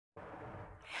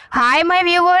Hi my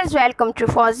viewers, welcome to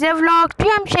Fozia Vlog.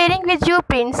 Today I am sharing with you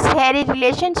Prince Harry's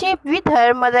relationship with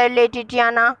her mother Lady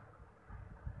Diana.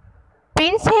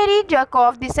 Prince Harry, Duke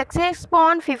of the Sussex,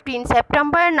 born 15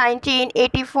 September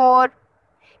 1984,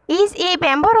 is a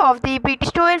member of the British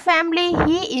royal family.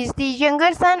 He is the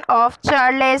younger son of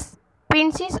Charles,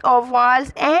 Princess of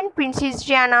Wales and Princess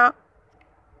Diana,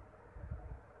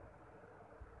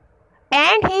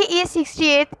 and he is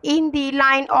 68th in the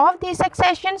line of the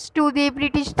successions to the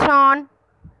British throne.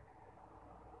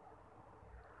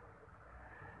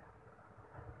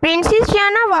 Princess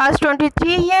Diana was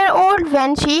 23-year-old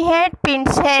when she had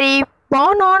Prince Harry,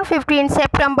 born on 15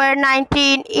 September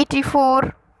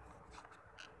 1984.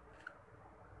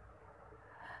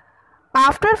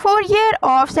 After 4 years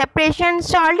of separation,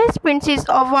 Charles, Princess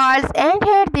of Wales,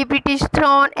 entered the British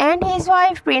throne, and his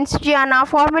wife Princess Diana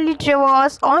formally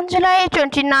divorced on July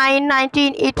 29,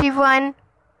 1981.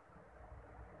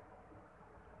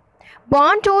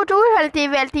 Born to two healthy,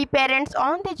 wealthy parents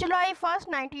on the July 1,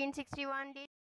 1961.